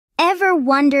Ever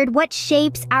wondered what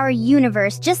shapes our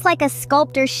universe just like a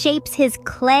sculptor shapes his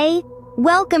clay?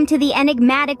 Welcome to the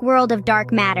enigmatic world of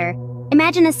dark matter.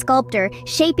 Imagine a sculptor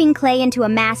shaping clay into a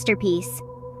masterpiece.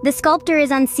 The sculptor is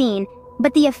unseen,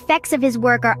 but the effects of his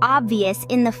work are obvious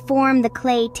in the form the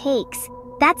clay takes.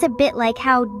 That's a bit like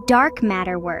how dark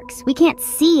matter works. We can't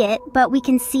see it, but we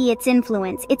can see its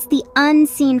influence. It's the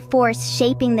unseen force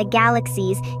shaping the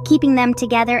galaxies, keeping them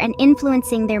together and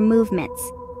influencing their movements.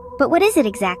 But what is it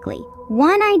exactly?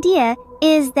 One idea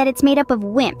is that it's made up of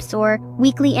WIMPs, or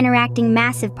weakly interacting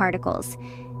massive particles.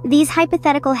 These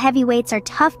hypothetical heavyweights are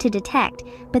tough to detect,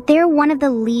 but they're one of the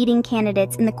leading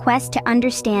candidates in the quest to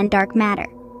understand dark matter.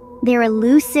 They're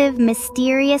elusive,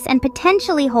 mysterious, and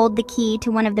potentially hold the key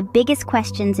to one of the biggest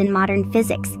questions in modern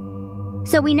physics.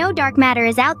 So we know dark matter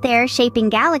is out there shaping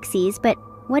galaxies, but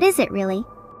what is it really?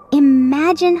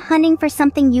 Imagine hunting for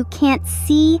something you can't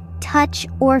see, touch,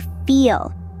 or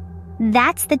feel.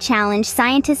 That's the challenge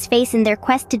scientists face in their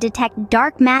quest to detect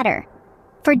dark matter.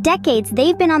 For decades,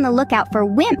 they've been on the lookout for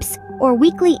WIMPs, or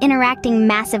weakly interacting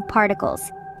massive particles.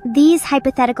 These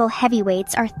hypothetical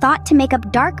heavyweights are thought to make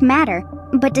up dark matter,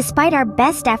 but despite our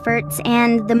best efforts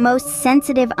and the most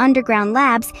sensitive underground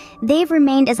labs, they've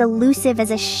remained as elusive as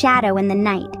a shadow in the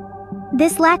night.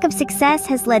 This lack of success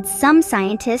has led some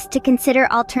scientists to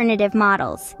consider alternative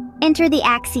models. Enter the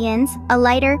axions, a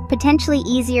lighter, potentially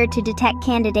easier to detect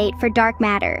candidate for dark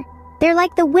matter. They're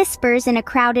like the whispers in a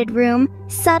crowded room,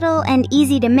 subtle and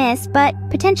easy to miss, but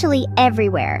potentially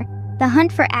everywhere. The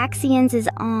hunt for axions is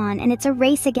on, and it's a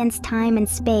race against time and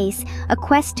space, a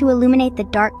quest to illuminate the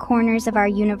dark corners of our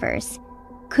universe.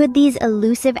 Could these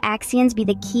elusive axions be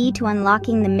the key to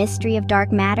unlocking the mystery of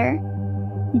dark matter?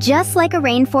 Just like a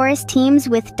rainforest teems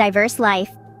with diverse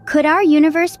life, could our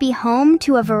universe be home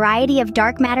to a variety of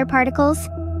dark matter particles?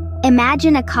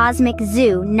 Imagine a cosmic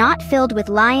zoo not filled with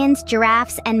lions,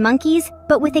 giraffes, and monkeys,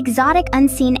 but with exotic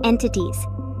unseen entities.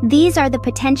 These are the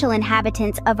potential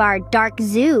inhabitants of our dark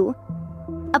zoo.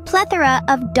 A plethora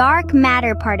of dark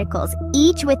matter particles,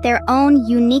 each with their own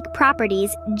unique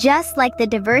properties, just like the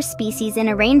diverse species in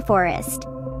a rainforest.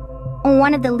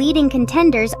 One of the leading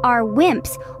contenders are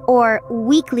WIMPs, or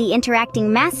weakly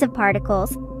interacting massive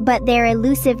particles, but their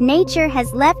elusive nature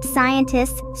has left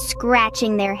scientists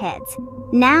scratching their heads.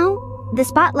 Now, the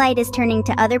spotlight is turning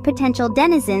to other potential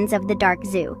denizens of the dark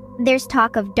zoo. There's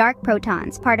talk of dark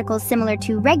protons, particles similar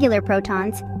to regular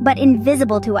protons, but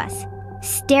invisible to us.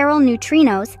 Sterile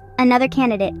neutrinos, another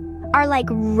candidate, are like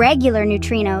regular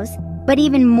neutrinos, but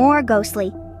even more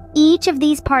ghostly. Each of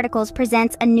these particles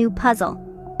presents a new puzzle,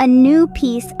 a new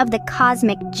piece of the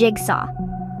cosmic jigsaw.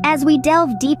 As we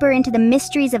delve deeper into the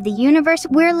mysteries of the universe,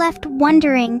 we're left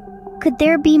wondering, could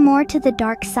there be more to the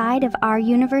dark side of our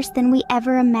universe than we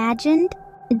ever imagined?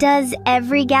 Does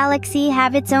every galaxy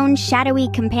have its own shadowy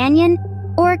companion?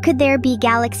 Or could there be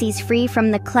galaxies free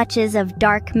from the clutches of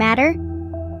dark matter?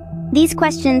 These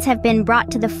questions have been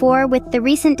brought to the fore with the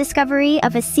recent discovery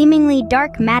of a seemingly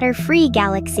dark matter-free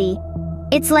galaxy.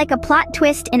 It's like a plot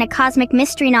twist in a cosmic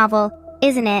mystery novel,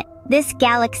 isn't it? This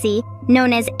galaxy,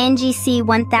 known as NGC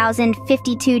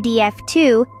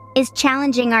 1052DF2, is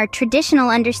challenging our traditional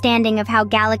understanding of how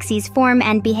galaxies form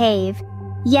and behave.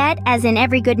 Yet, as in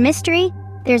every good mystery,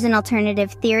 there's an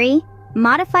alternative theory,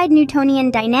 modified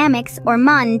Newtonian dynamics, or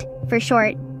MUND for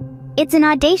short. It's an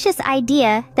audacious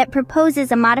idea that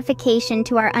proposes a modification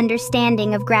to our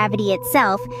understanding of gravity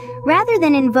itself, rather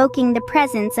than invoking the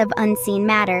presence of unseen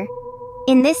matter.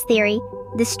 In this theory,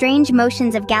 the strange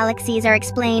motions of galaxies are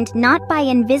explained not by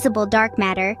invisible dark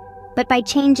matter, but by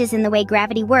changes in the way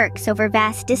gravity works over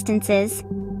vast distances.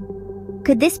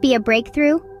 Could this be a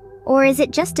breakthrough, or is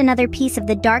it just another piece of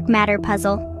the dark matter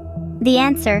puzzle? The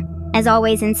answer, as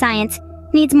always in science,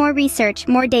 needs more research,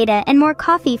 more data, and more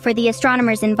coffee for the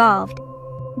astronomers involved.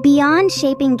 Beyond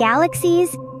shaping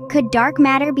galaxies, could dark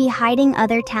matter be hiding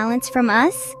other talents from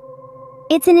us?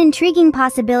 It's an intriguing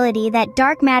possibility that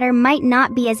dark matter might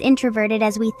not be as introverted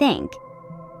as we think.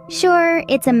 Sure,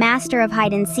 it's a master of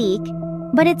hide and seek,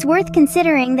 but it's worth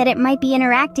considering that it might be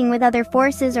interacting with other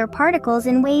forces or particles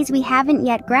in ways we haven't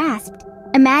yet grasped.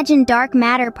 Imagine dark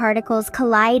matter particles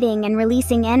colliding and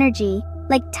releasing energy,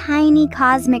 like tiny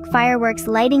cosmic fireworks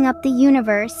lighting up the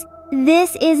universe.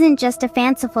 This isn't just a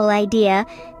fanciful idea.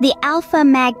 The Alpha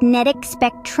Magnetic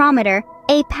Spectrometer,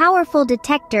 a powerful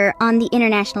detector on the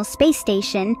International Space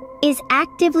Station, is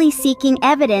actively seeking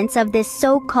evidence of this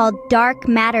so-called dark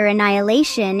matter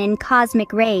annihilation in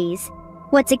cosmic rays.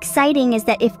 What's exciting is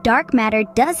that if dark matter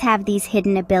does have these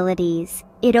hidden abilities,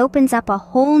 it opens up a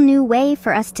whole new way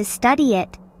for us to study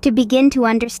it, to begin to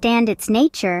understand its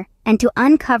nature, and to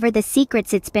uncover the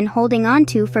secrets it's been holding on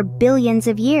to for billions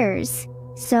of years.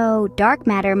 So dark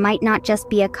matter might not just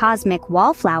be a cosmic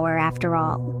wallflower after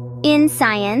all. In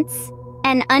science,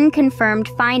 an unconfirmed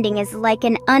finding is like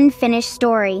an unfinished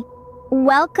story.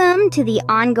 Welcome to the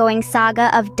ongoing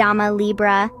saga of DAMA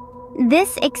LIBRA.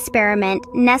 This experiment,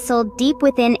 nestled deep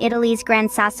within Italy's Gran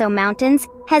Sasso Mountains,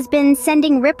 has been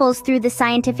sending ripples through the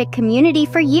scientific community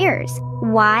for years.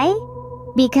 Why?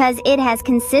 Because it has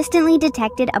consistently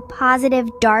detected a positive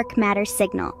dark matter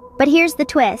signal. But here's the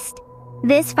twist.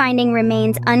 This finding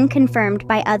remains unconfirmed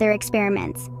by other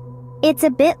experiments. It's a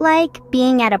bit like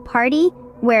being at a party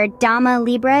where DAMA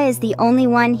LIBRA is the only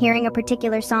one hearing a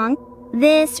particular song.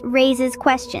 This raises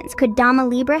questions. Could DAMA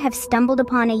LIBRA have stumbled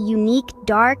upon a unique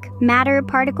dark matter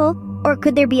particle? Or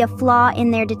could there be a flaw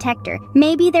in their detector?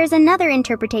 Maybe there's another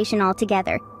interpretation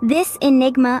altogether. This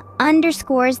enigma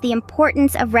underscores the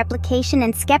importance of replication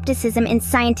and skepticism in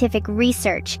scientific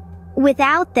research.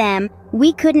 Without them,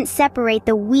 we couldn't separate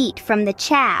the wheat from the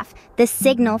chaff, the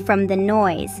signal from the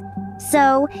noise.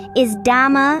 So, is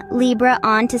DAMA LIBRA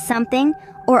onto something,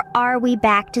 or are we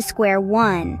back to square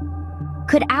one?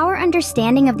 Could our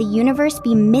understanding of the universe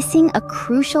be missing a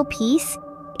crucial piece?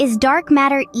 Is dark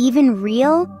matter even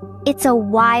real? It's a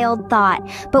wild thought,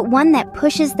 but one that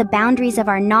pushes the boundaries of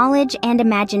our knowledge and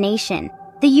imagination.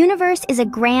 The universe is a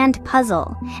grand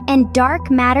puzzle, and dark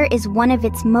matter is one of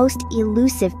its most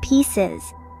elusive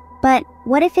pieces. But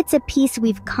what if it's a piece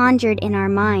we've conjured in our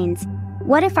minds?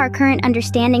 What if our current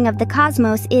understanding of the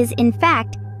cosmos is, in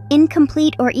fact,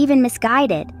 incomplete or even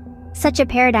misguided? Such a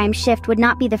paradigm shift would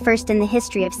not be the first in the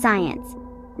history of science.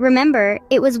 Remember,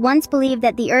 it was once believed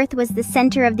that the Earth was the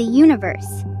center of the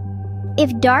universe.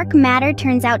 If dark matter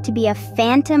turns out to be a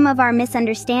phantom of our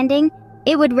misunderstanding,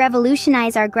 it would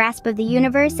revolutionize our grasp of the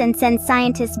universe and send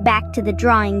scientists back to the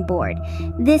drawing board.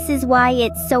 This is why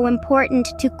it's so important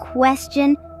to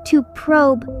question, to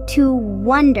probe, to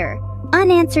wonder.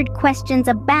 Unanswered questions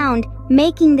abound,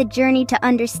 making the journey to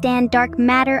understand dark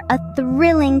matter a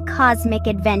thrilling cosmic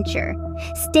adventure.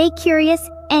 Stay curious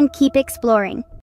and keep exploring.